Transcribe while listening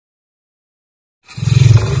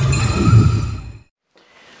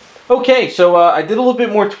Okay, so I did a little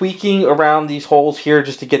bit more tweaking around these holes here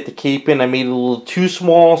just to get the cape in. I made it a little too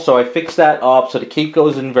small, so I fixed that up so the cape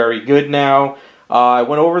goes in very good now. I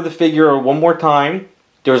went over the figure one more time.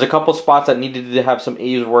 There was a couple spots that needed to have some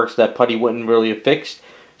AZworks that putty wouldn't really have fixed,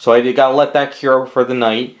 so I gotta let that cure for the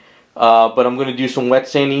night. But I'm going to do some wet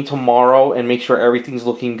sanding tomorrow and make sure everything's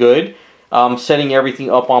looking good. I'm setting everything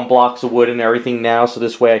up on blocks of wood and everything now, so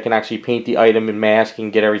this way I can actually paint the item and mask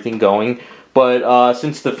and get everything going. But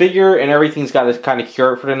since the figure and everything's got to kind of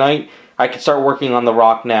cure it for tonight, I can start working on the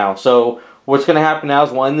rock now. So what's going to happen now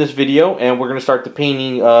is we'll end this video and we're going to start the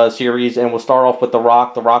painting series, and we'll start off with the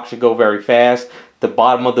rock. The rock should go very fast. The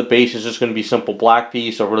bottom of the base is just going to be simple black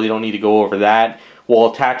piece, so really don't need to go over that.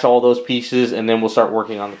 We'll attach all those pieces and then we'll start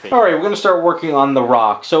working on the face. Alright, we're going to start working on the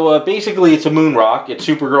rock. So basically it's a moon rock. It's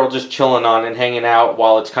Supergirl just chilling on and hanging out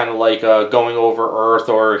while it's kind of like going over Earth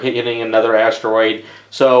or hitting another asteroid.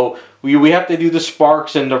 So we have to do the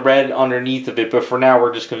sparks and the red underneath of it, but for now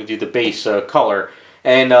we're just going to do the base color.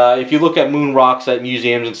 And if you look at moon rocks at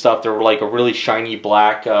museums and stuff, they're like a really shiny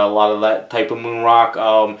black, a lot of that type of moon rock.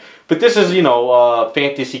 But this is, you know, a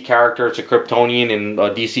fantasy character. It's a Kryptonian in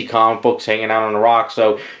DC comic books hanging out on a rock.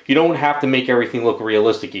 So you don't have to make everything look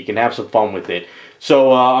realistic. You can have some fun with it.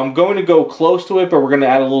 So I'm going to go close to it, but we're going to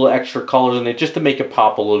add a little extra colors in it just to make it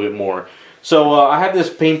pop a little bit more. So I have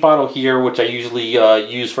this paint bottle here, which I usually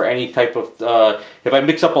use for any type of, if I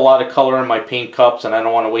mix up a lot of color in my paint cups and I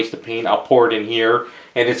don't want to waste the paint, I'll pour it in here.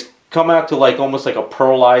 And it's come out to like almost like a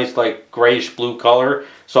pearlized, like grayish blue color.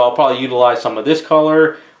 So I'll probably utilize some of this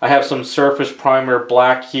color. I have some surface primer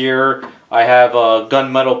black here. I have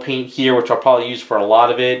gunmetal paint here, which I'll probably use for a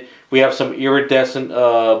lot of it. We have some iridescent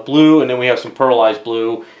blue, and then we have some pearlized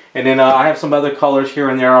blue. And then I have some other colors here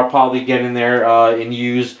and there I'll probably get in there and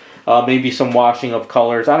use. Maybe some washing of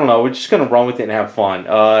colors. I don't know. We're just going to run with it and have fun.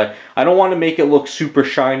 I don't want to make it look super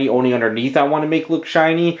shiny. Only underneath I want to make it look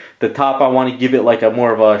shiny. The top I want to give it like a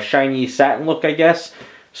more of a shiny satin look, I guess.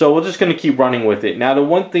 So we're just going to keep running with it. Now the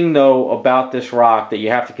one thing though about this rock that you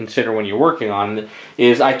have to consider when you're working on it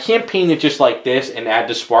is I can't paint it just like this and add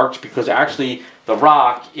the sparks, because actually the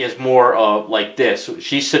rock is more like this.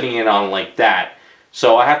 She's sitting in on like that.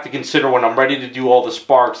 So I have to consider when I'm ready to do all the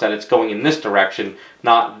sparks that it's going in this direction,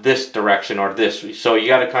 not this direction or this. So you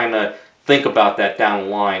got to kind of think about that down the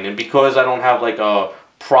line. And because I don't have like a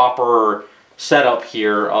proper setup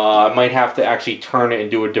here, I might have to actually turn it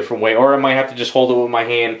and do it a different way, or I might have to just hold it with my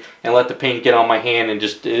hand and let the paint get on my hand and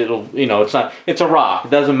just, it'll, you know, it's a rock.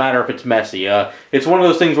 It doesn't matter if it's messy. It's one of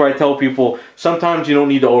those things where I tell people sometimes you don't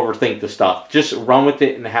need to overthink the stuff. Just run with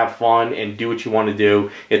it and have fun and do what you want to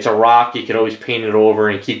do. It's a rock. You can always paint it over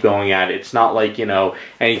and keep going at it. It's not like, you know,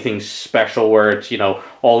 anything special where it's, you know,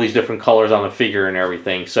 all these different colors on the figure and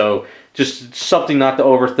everything. So just something not to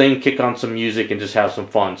overthink, kick on some music, and just have some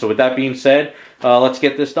fun. So with that being said, let's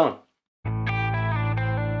get this done.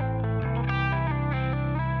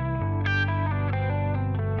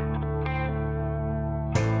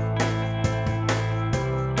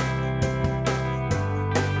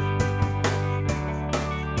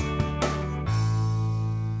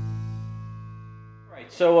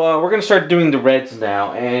 So we're going to start doing the reds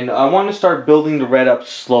now, and I want to start building the red up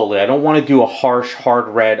slowly. I don't want to do a harsh, hard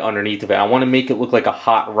red underneath of it. I want to make it look like a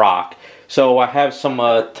hot rock. So I have some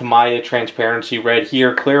Tamiya transparency red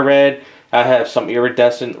here, clear red. I have some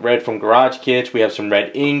iridescent red from Garage Kits. We have some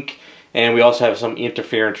red ink, and we also have some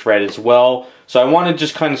interference red as well. So I want to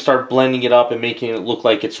just kind of start blending it up and making it look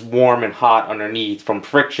like it's warm and hot underneath from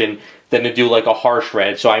friction, than to do like a harsh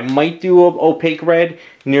red. So I might do an opaque red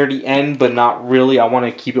near the end, but not really. I want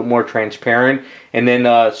to keep it more transparent, and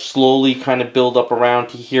then slowly kind of build up around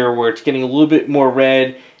to here where it's getting a little bit more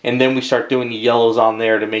red, and then we start doing the yellows on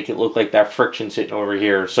there to make it look like that friction sitting over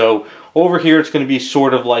here. So over here it's going to be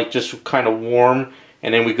sort of like just kind of warm,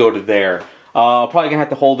 and then we go to there. Probably gonna have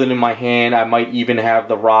to hold it in my hand. I might even have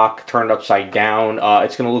the rock turned upside down.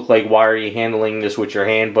 It's gonna look like, why are you handling this with your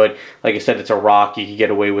hand? But like I said, it's a rock. You can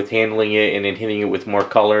get away with handling it and then hitting it with more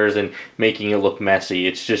colors and making it look messy.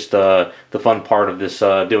 It's just the fun part of this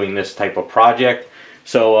doing this type of project.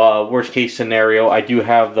 So worst case scenario, I do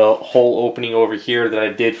have the hole opening over here that I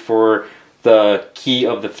did for the key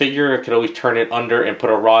of the figure. I could always turn it under and put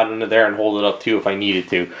a rod under there and hold it up too if I needed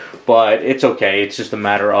to. But it's okay. It's just a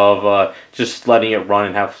matter of just letting it run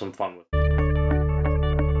and have some fun with it.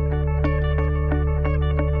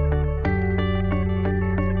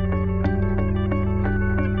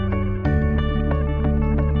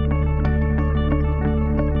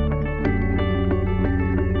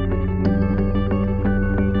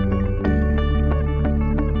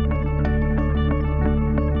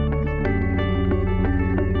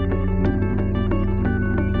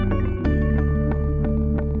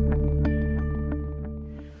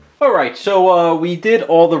 Alright, so we did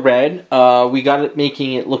all the red. We got it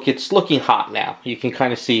making it look, it's looking hot now. You can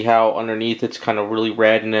kind of see how underneath it's kind of really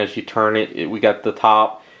red, and as you turn it, we got the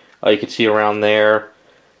top. You can see around there.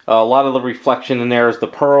 A lot of the reflection in there is the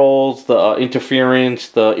pearls, the interference,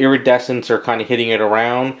 the iridescence are kind of hitting it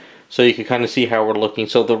around. So you can kind of see how we're looking.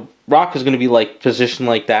 So the rock is going to be like positioned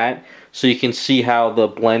like that. So you can see how the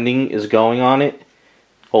blending is going on it.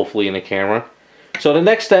 Hopefully in the camera. So the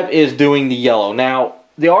next step is doing the yellow. Now,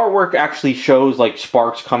 the artwork actually shows like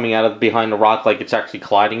sparks coming out of behind the rock, like it's actually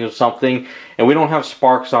colliding with something. And we don't have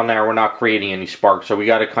sparks on there. We're not creating any sparks. So we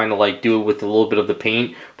got to kind of like do it with a little bit of the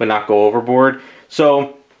paint, but not go overboard.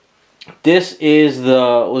 So this is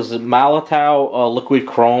the Malatau liquid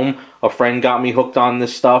chrome. A friend got me hooked on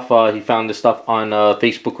this stuff. He found this stuff on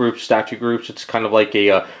Facebook groups, statue groups. It's kind of like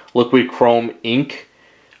a liquid chrome ink.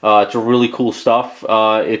 It's a really cool stuff.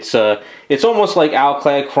 It's almost like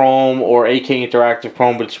Alclad Chrome or AK Interactive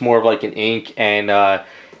Chrome, but it's more of like an ink. And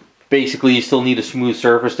basically, you still need a smooth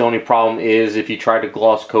surface. The only problem is if you try to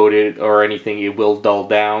gloss coat it or anything, it will dull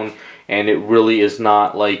down. And it really is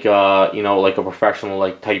not like you know, like a professional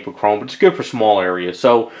like type of chrome, but it's good for small areas.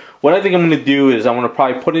 So what I think I'm going to do is I'm going to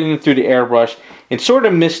probably put it in through the airbrush and sort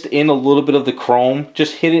of mist in a little bit of the chrome.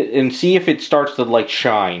 Just hit it and see if it starts to like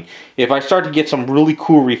shine. If I start to get some really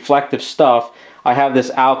cool reflective stuff, I have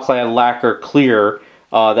this Alclad lacquer clear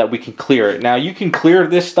that we can clear it. Now you can clear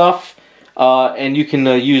this stuff and you can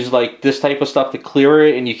use like this type of stuff to clear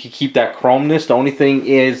it, and you can keep that chromeness. The only thing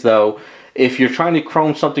is though, if you're trying to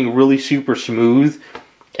chrome something really super smooth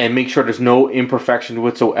and make sure there's no imperfection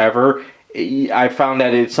whatsoever, I found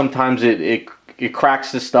that sometimes it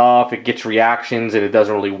cracks the stuff, it gets reactions, and it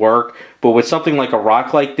doesn't really work. But with something like a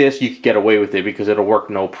rock like this, you can get away with it because it'll work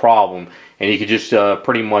no problem. And you can just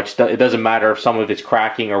pretty much, it doesn't matter if some of it's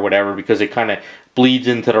cracking or whatever, because it kind of bleeds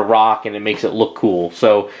into the rock and it makes it look cool.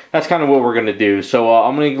 So that's kind of what we're going to do. So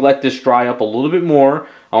I'm going to let this dry up a little bit more.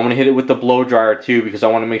 I'm going to hit it with the blow dryer too, because I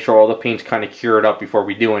want to make sure all the paint's kind of cured up before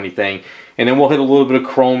we do anything. And then we'll hit a little bit of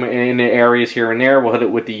chrome in the areas here and there. We'll hit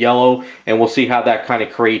it with the yellow, and we'll see how that kind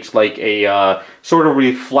of creates like a sort of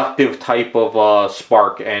reflective type of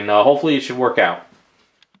spark. And hopefully it should work out.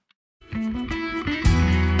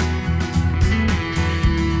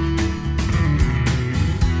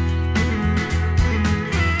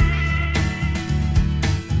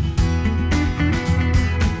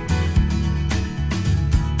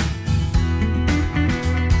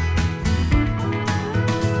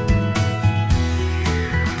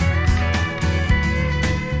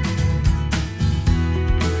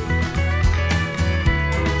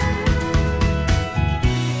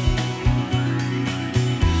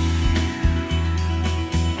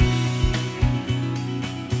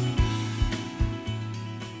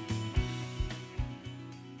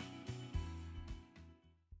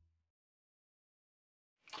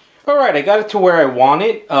 Alright, I got it to where I want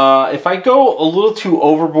it. If I go a little too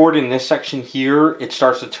overboard in this section here, it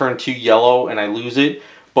starts to turn too yellow and I lose it.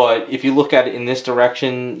 But if you look at it in this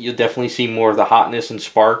direction, you'll definitely see more of the hotness and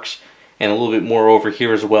sparks, and a little bit more over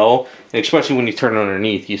here as well. And especially when you turn it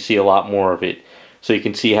underneath, you see a lot more of it. So you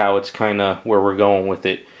can see how it's kind of where we're going with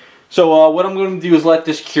it. So what I'm going to do is let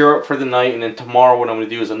this cure up for the night, and then tomorrow what I'm going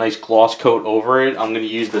to do is a nice gloss coat over it. I'm going to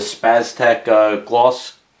use the Spaztec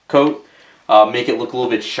gloss coat. Make it look a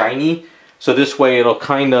little bit shiny, so this way it'll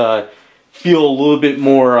kind of feel a little bit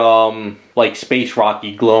more like space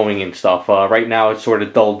rocky, glowing and stuff. Right now it's sort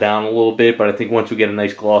of dulled down a little bit, but I think once we get a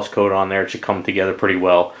nice gloss coat on there, it should come together pretty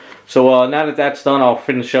well. So now that that's done, I'll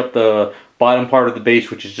finish up the bottom part of the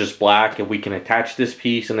base, which is just black, and we can attach this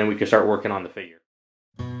piece, and then we can start working on the figure.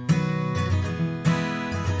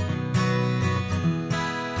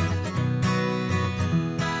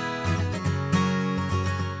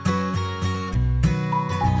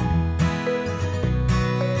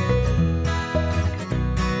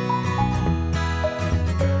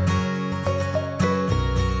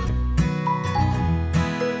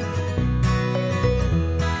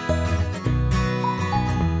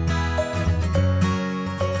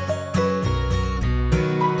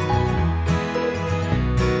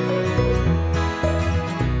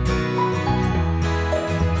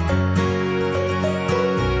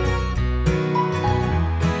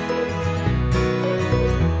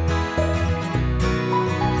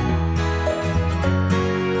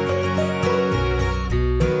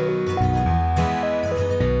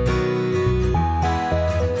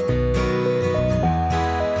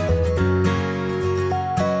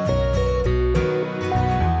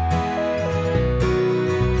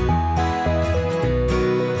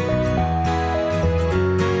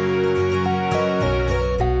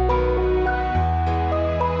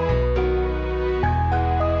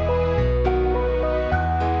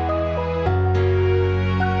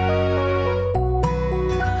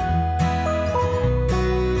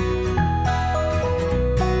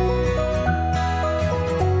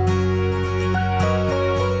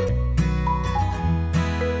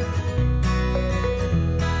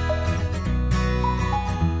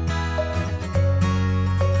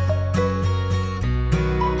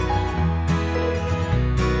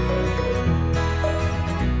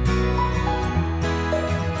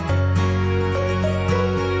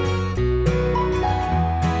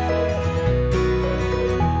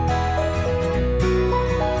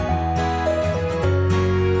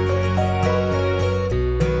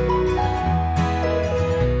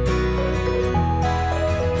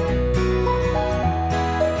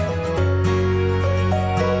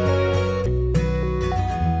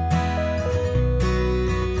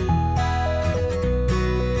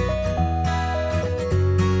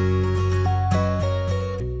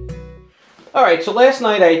 Alright, so last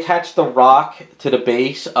night I attached the rock to the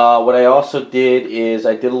base. What I also did is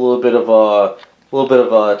I did a little bit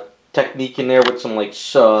of a technique in there with some like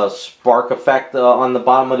spark effect on the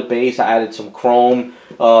bottom of the base. I added some chrome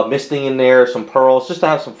misting in there, some pearls, just to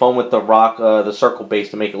have some fun with the rock, the circle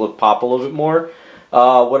base, to make it look pop a little bit more.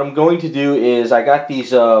 What I'm going to do is I got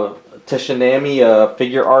these Tsunami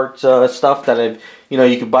figure art stuff that I've,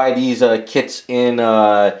 you can buy these kits in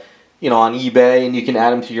on eBay, and you can add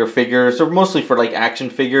them to your figures. They're mostly for like action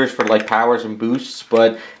figures for like powers and boosts,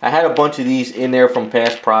 but I had a bunch of these in there from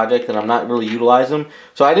past project and I'm not really utilizing them.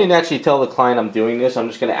 So I didn't actually tell the client I'm doing this. I'm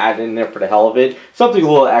just going to add it in there for the hell of it. Something a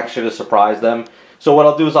little extra to surprise them. So what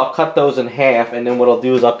I'll do is I'll cut those in half, and then what I'll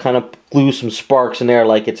do is I'll kind of glue some sparks in there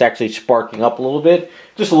like it's actually sparking up a little bit.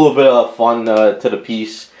 Just a little bit of fun to the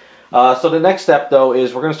piece. So the next step though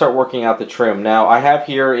is we're going to start working out the trim. Now I have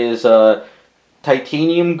here is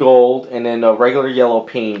titanium gold and then a regular yellow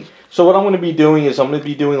paint. So what I'm going to be doing is I'm going to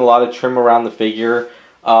be doing a lot of trim around the figure.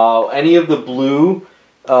 Any of the blue,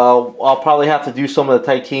 I'll probably have to do some of the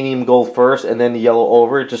titanium gold first and then the yellow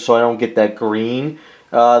over, just so I don't get that green.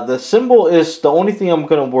 The symbol is the only thing I'm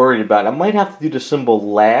going to worry about. I might have to do the symbol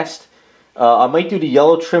last. I might do the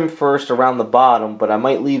yellow trim first around the bottom, but I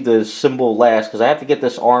might leave the symbol last because I have to get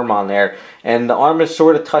this arm on there. And the arm is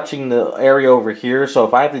sort of touching the area over here, so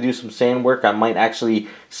if I have to do some sand work, I might actually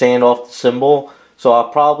sand off the symbol. So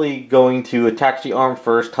I'm probably going to attach the arm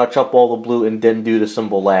first, touch up all the blue, and then do the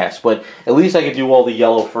symbol last. But at least I can do all the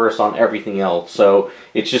yellow first on everything else, so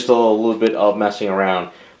it's just a little bit of messing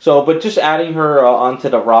around. So, but just adding her onto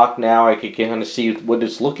the rock now, I could kind of see what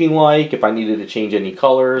it's looking like, if I needed to change any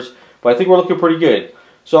colors. But I think we're looking pretty good.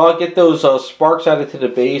 So I'll get those sparks added to the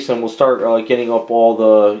base, and we'll start getting up all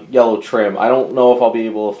the yellow trim. I don't know if I'll be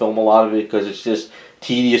able to film a lot of it because it's just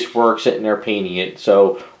tedious work sitting there painting it.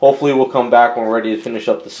 So hopefully we'll come back when we're ready to finish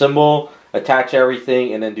up the symbol, attach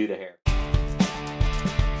everything, and then do the hair.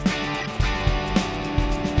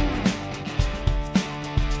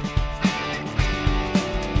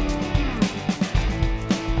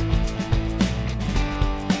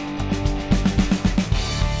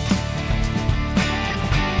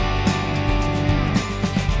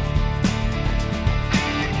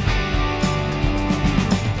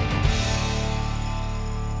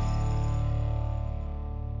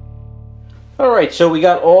 Alright, so we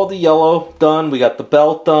got all the yellow done, we got the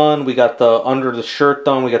belt done, we got the under the shirt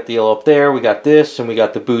done, we got the yellow up there, we got this, and we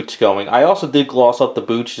got the boots going. I also did gloss up the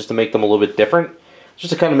boots just to make them a little bit different,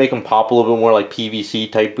 just to kind of make them pop a little bit more like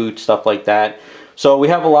PVC type boots, stuff like that. So we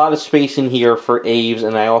have a lot of space in here for Aves,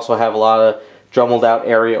 and I also have a lot of drummeled out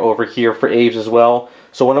area over here for Aves as well.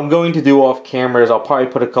 So what I'm going to do off camera is I'll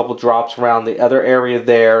probably put a couple drops around the other area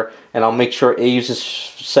there, and I'll make sure Aves is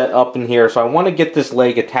set up in here. So I want to get this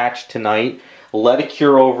leg attached tonight, let it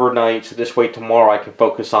cure overnight, so this way tomorrow I can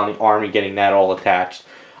focus on the arm and getting that all attached.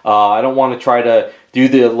 I don't want to try to do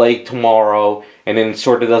the leg tomorrow and then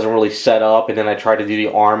sort of doesn't really set up, and then I try to do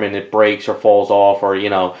the arm and it breaks or falls off, or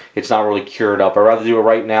it's not really cured up. I'd rather do it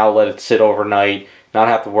right now, let it sit overnight, not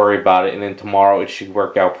have to worry about it, and then tomorrow it should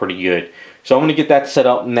work out pretty good. So I'm going to get that set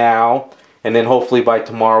up now, and then hopefully by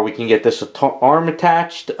tomorrow we can get this arm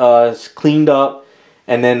attached, cleaned up,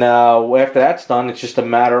 and then after that's done, it's just a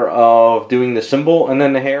matter of doing the symbol and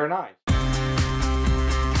then the hair and eyes.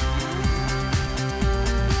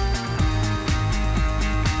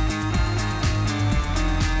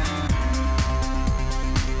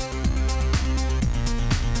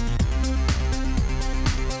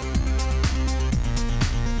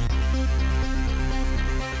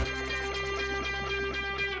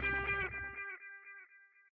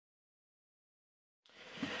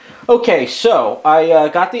 Okay, so I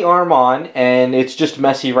got the arm on, and it's just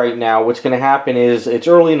messy right now. What's going to happen is, it's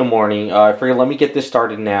early in the morning. I figured let me get this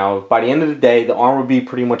started now. By the end of the day, the arm will be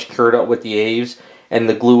pretty much cured up with the Aves, and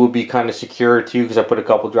the glue will be kind of secure too, because I put a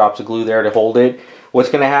couple drops of glue there to hold it. What's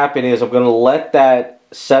going to happen is I'm going to let that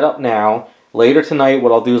set up now. Later tonight,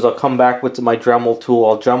 what I'll do is I'll come back with my Dremel tool.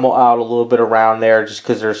 I'll Dremel out a little bit around there, just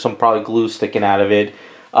because there's some probably glue sticking out of it.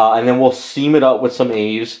 And then we'll seam it up with some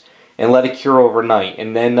Aves and let it cure overnight.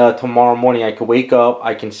 And then tomorrow morning I could wake up,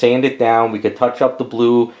 I can sand it down, we could touch up the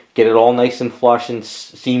blue, get it all nice and flush and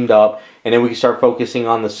seamed up, and then we can start focusing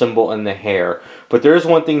on the symbol and the hair. But there is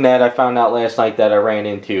one thing that I found out last night that I ran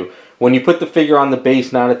into. When you put the figure on the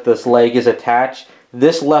base, now that this leg is attached,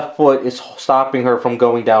 this left foot is stopping her from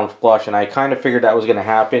going down flush, and I kind of figured that was going to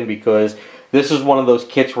happen because this is one of those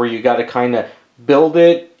kits where you got to kind of build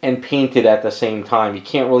it and paint it at the same time. You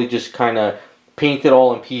can't really just kind of paint it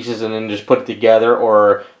all in pieces and then just put it together,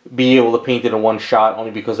 or be able to paint it in one shot only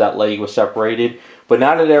because that leg was separated. But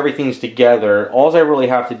now that everything's together, all I really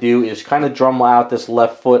have to do is kind of drum out this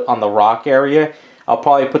left foot on the rock area. I'll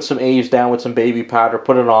probably put some Aves down with some baby powder,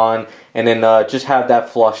 put it on, and then just have that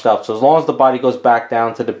flushed up. So as long as the body goes back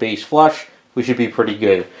down to the base flush, we should be pretty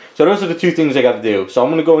good. So those are the two things I got to do. So I'm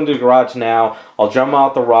going to go into the garage now. I'll drum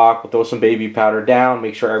out the rock, we'll throw some baby powder down,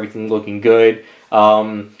 make sure everything's looking good.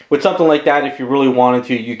 With something like that, if you really wanted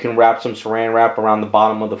to, you can wrap some saran wrap around the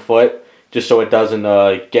bottom of the foot, just so it doesn't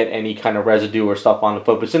get any kind of residue or stuff on the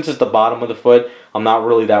foot. But since it's the bottom of the foot, I'm not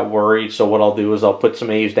really that worried. So what I'll do is I'll put some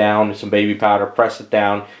Aves down, some baby powder, press it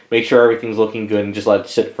down, make sure everything's looking good, and just let it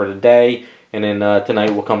sit for the day. And then tonight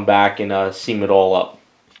we'll come back and seam it all up.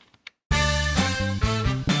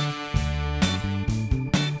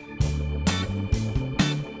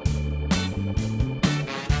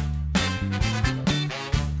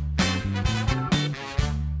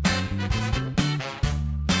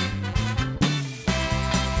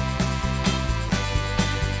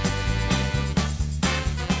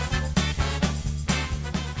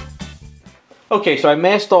 Okay, so I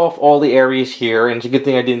masked off all the areas here, and it's a good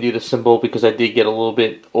thing I didn't do the symbol because I did get a little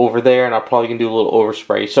bit over there, and I'm probably going to do a little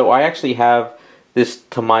overspray. So I actually have this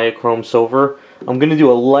Tamiya Chrome Silver. I'm going to do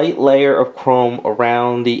a light layer of chrome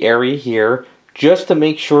around the area here just to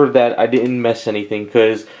make sure that I didn't mess anything,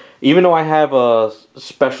 because even though I have a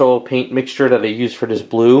special paint mixture that I use for this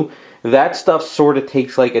blue, that stuff sort of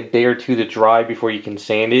takes like a day or two to dry before you can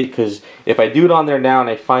sand it, because if I do it on there now and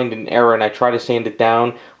I find an error and I try to sand it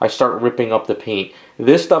down, I start ripping up the paint.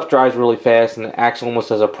 This stuff dries really fast and it acts almost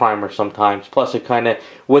as a primer sometimes. Plus it kind of,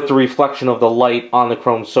 with the reflection of the light on the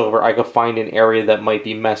chrome silver, I could find an area that might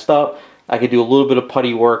be messed up. I could do a little bit of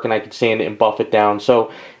putty work and I could sand it and buff it down.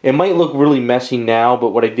 So it might look really messy now,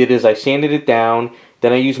 but what I did is I sanded it down,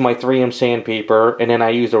 then I used my 3M sandpaper, and then I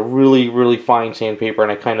used a really, really fine sandpaper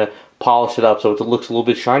and I kind of polish it up so it looks a little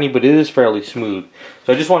bit shiny, but it is fairly smooth.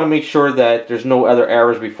 So I just want to make sure that there's no other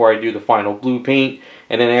errors before I do the final blue paint,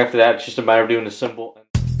 and then after that it's just a matter of doing the symbol.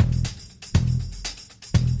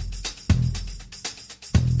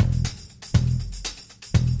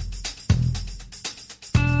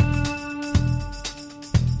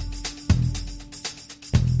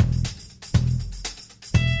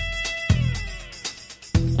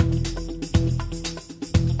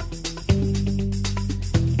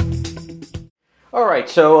 Alright,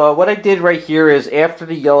 so what I did right here is after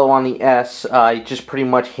the yellow on the S, I just pretty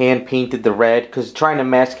much hand painted the red, because trying to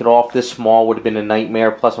mask it off this small would have been a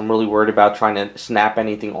nightmare. Plus I'm really worried about trying to snap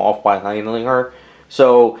anything off by handling her.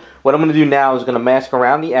 So what I'm going to do now is going to mask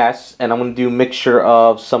around the S, and I'm going to do a mixture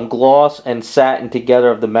of some gloss and satin together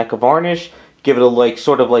of the Mecha varnish. Give it a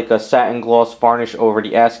sort of like a satin gloss varnish over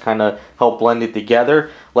the S, kind of help blend it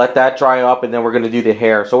together. Let that dry up, and then we're going to do the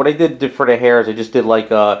hair. So what I did for the hair is I just did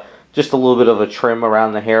just a little bit of a trim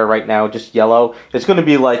around the hair right now, just yellow. It's going to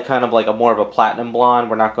be kind of like a more of a platinum blonde.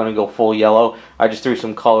 We're not going to go full yellow. I just threw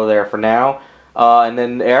some color there for now. And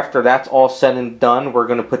then after that's all said and done, we're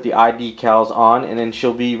going to put the eye decals on, and then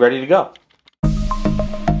she'll be ready to go.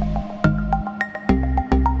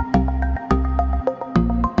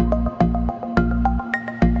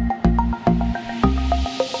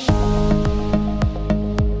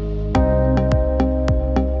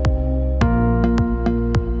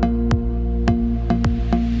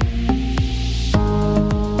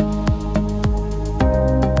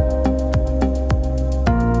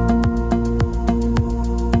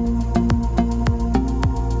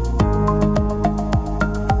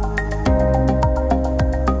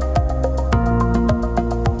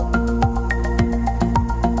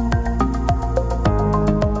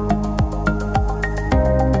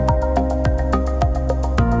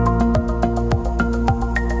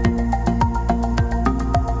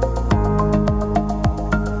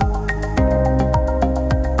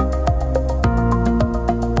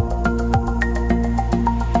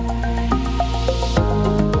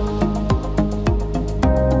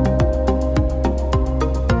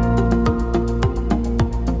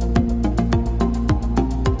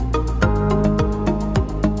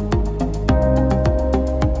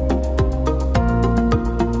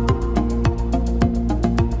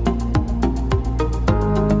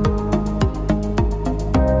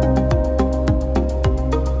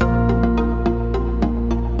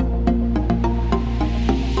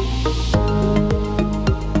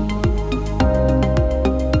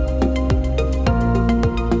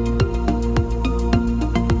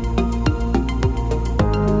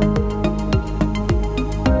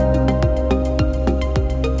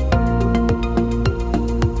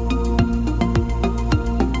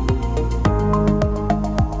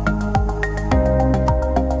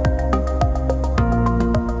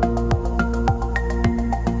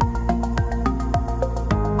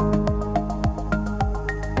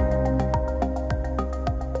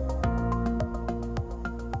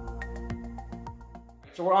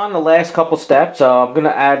 last couple steps. I'm going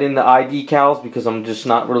to add in the eye decals because I'm just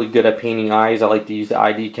not really good at painting eyes. I like to use the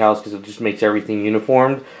eye decals because it just makes everything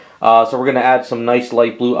uniformed. So we're going to add some nice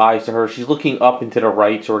light blue eyes to her. She's looking up and to the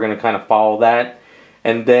right, so we're going to kind of follow that.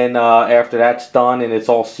 And then after that's done and it's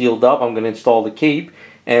all sealed up, I'm going to install the cape.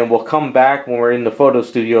 And we'll come back when we're in the photo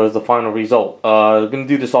studio as the final result. I'm going to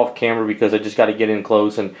do this off camera because I just got to get in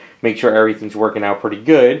close and make sure everything's working out pretty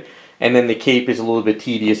good. And then the cape is a little bit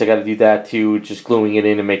tedious. I got to do that too, just gluing it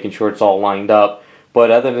in and making sure it's all lined up. But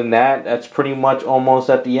other than that, that's pretty much almost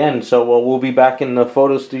at the end. So we'll be back in the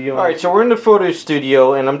photo studio. Alright, so we're in the photo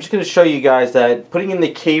studio, and I'm just going to show you guys that putting in the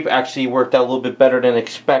cape actually worked out a little bit better than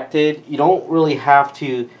expected. You don't really have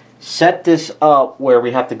to set this up where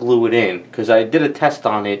we have to glue it in, because I did a test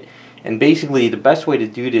on it. And basically, the best way to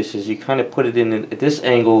do this is you kind of put it in at this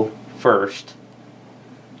angle first.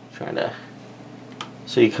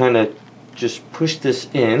 So you kind of just push this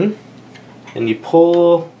in, and you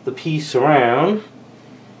pull the piece around,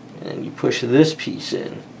 and you push this piece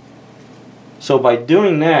in. So by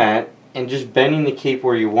doing that, and just bending the cape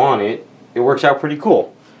where you want it, it works out pretty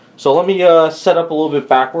cool. So let me set up a little bit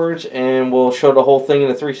backwards, and we'll show the whole thing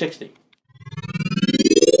in a 360.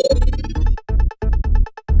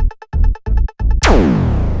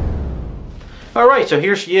 Alright, so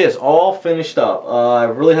here she is, all finished up. I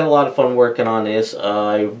really had a lot of fun working on this.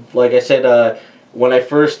 Like I said, when I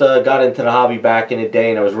first got into the hobby back in the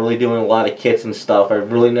day and I was really doing a lot of kits and stuff, I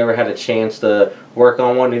really never had a chance to work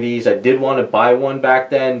on one of these. I did want to buy one back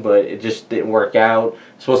then, but it just didn't work out.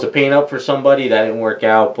 I was supposed to paint up for somebody, that didn't work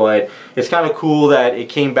out, but it's kind of cool that it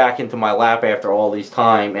came back into my lap after all this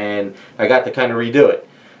time and I got to kind of redo it.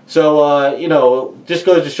 So, you know, just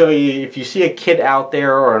goes to show you, if you see a kit out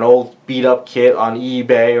there or an old beat up kit on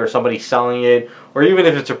eBay or somebody selling it, or even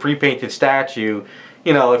if it's a pre-painted statue,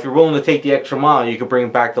 you know, if you're willing to take the extra mile, you can bring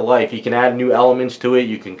it back to life. You can add new elements to it,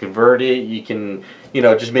 you can convert it, you can, you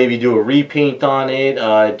know, just maybe do a repaint on it,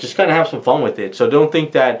 just kind of have some fun with it. So don't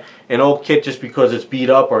think that an old kit, just because it's beat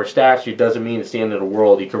up or a statue, doesn't mean it's the end of the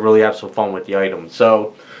world. You can really have some fun with the item.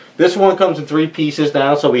 So this one comes in 3 pieces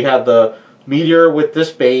now. So we have the meteor with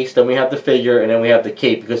this base, then we have the figure, and then we have the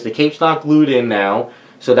cape, because the cape's not glued in now,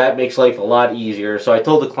 so that makes life a lot easier. So I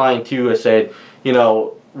told the client too, I said, you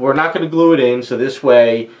know, we're not going to glue it in, so this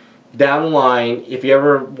way down the line, if you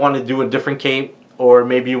ever want to do a different cape, or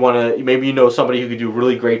maybe you want to, maybe you know somebody who could do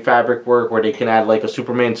really great fabric work where they can add like a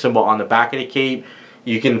Superman symbol on the back of the cape,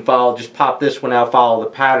 you can just pop this one out, follow the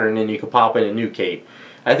pattern, and you can pop in a new cape.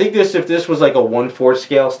 I think if this was like a 1/4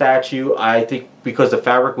 scale statue, I think because the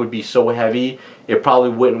fabric would be so heavy, it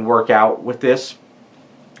probably wouldn't work out with this.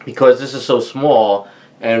 Because this is so small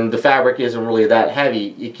and the fabric isn't really that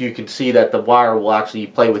heavy, you can see that the wire will actually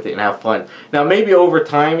play with it and have fun. Now maybe over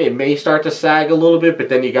time it may start to sag a little bit, but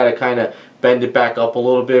then you got to kind of bend it back up a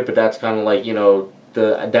little bit, but that's kind of like, you know,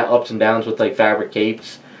 the ups and downs with like fabric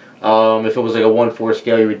capes. If it was like a 1/4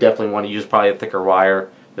 scale, you would definitely want to use probably a thicker wire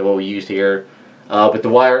than what we used here. But the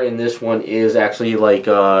wire in this one is actually like,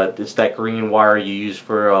 it's that green wire you use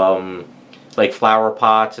for like flower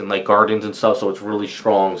pots and like gardens and stuff, so it's really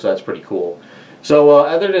strong, so that's pretty cool. So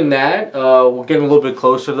other than that, we'll get a little bit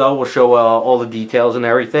closer though, we'll show all the details and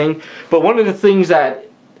everything. But one of the things that,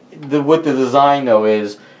 with the design though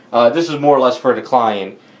is, this is more or less for the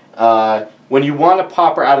client. When you want to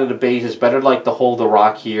pop her out of the base, it's better like to hold the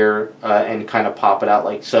rock here and kind of pop it out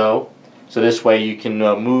like so. So this way you can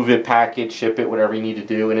move it, pack it, ship it, whatever you need to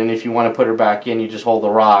do. And then if you want to put her back in, you just hold the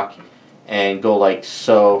rock and go like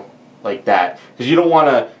so, like that. Because you don't want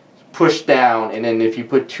to push down, and then if you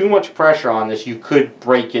put too much pressure on this, you could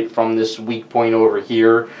break it from this weak point over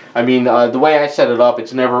here. I mean, the way I set it up, it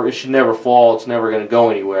should never fall, it's never going to go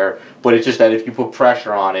anywhere. But it's just that if you put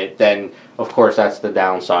pressure on it, then of course that's the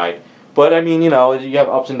downside. But I mean, you know, you have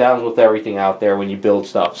ups and downs with everything out there when you build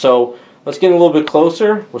stuff. So let's get a little bit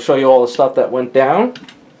closer. We'll show you all the stuff that went down.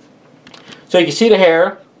 So you can see the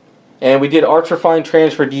hair, and we did ultra fine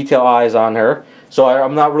transfer detail eyes on her. So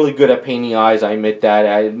I'm not really good at painting eyes, I admit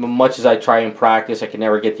that. Much as I try and practice, I can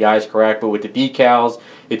never get the eyes correct. But with the decals,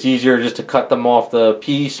 it's easier just to cut them off the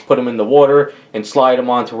piece, put them in the water, and slide them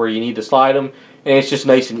onto where you need to slide them. And it's just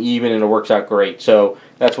nice and even, and it works out great. So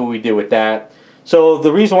that's what we did with that. So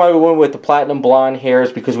the reason why we went with the platinum blonde hair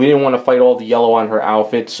is because we didn't want to fight all the yellow on her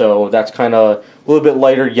outfit. So that's kind of a little bit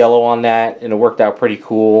lighter yellow on that, and it worked out pretty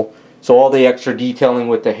cool. So all the extra detailing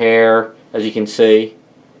with the hair, as you can see,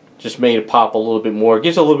 just made it pop a little bit more. It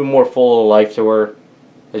gives a little bit more full of life to her.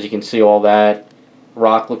 As you can see, all that.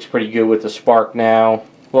 Rock looks pretty good with the spark now.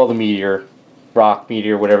 Well, the meteor. Rock,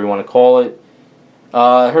 meteor, whatever you want to call it.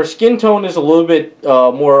 Her skin tone is a little bit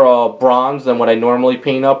more bronze than what I normally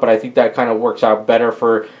paint up, but I think that kind of works out better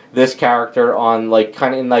for this character on like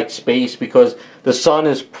kind of in like space, because the sun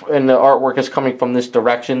is and the artwork is coming from this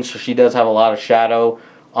direction, so she does have a lot of shadow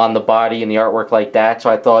on the body and the artwork like that. So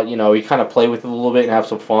I thought, you know, you kind of play with it a little bit and have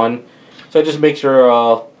some fun. So it just makes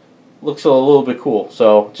her looks a little bit cool.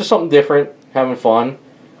 So just something different, having fun.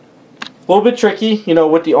 A little bit tricky, you know,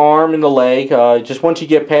 with the arm and the leg. Just once you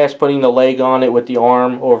get past putting the leg on it with the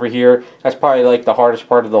arm over here, that's probably like the hardest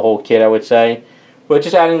part of the whole kit, I would say. But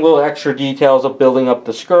just adding little extra details of building up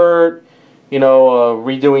the skirt, you know,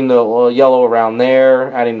 redoing the yellow around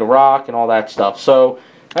there, adding the rock and all that stuff. So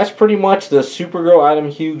that's pretty much the Supergirl Adam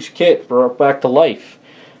Hughes kit brought back to life.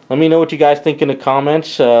 Let me know what you guys think in the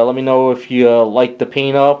comments. Let me know if you like the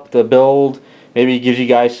paint up, the build. Maybe it gives you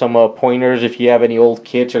guys some pointers if you have any old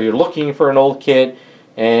kits, or you're looking for an old kit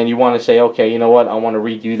and you want to say, okay, you know what, I want to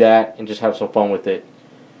redo that and just have some fun with it.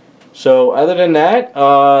 So other than that,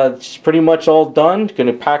 it's pretty much all done.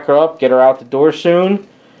 Gonna pack her up, get her out the door soon,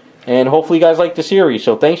 and hopefully you guys like the series.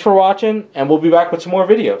 So thanks for watching, and we'll be back with some more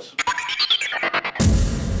videos.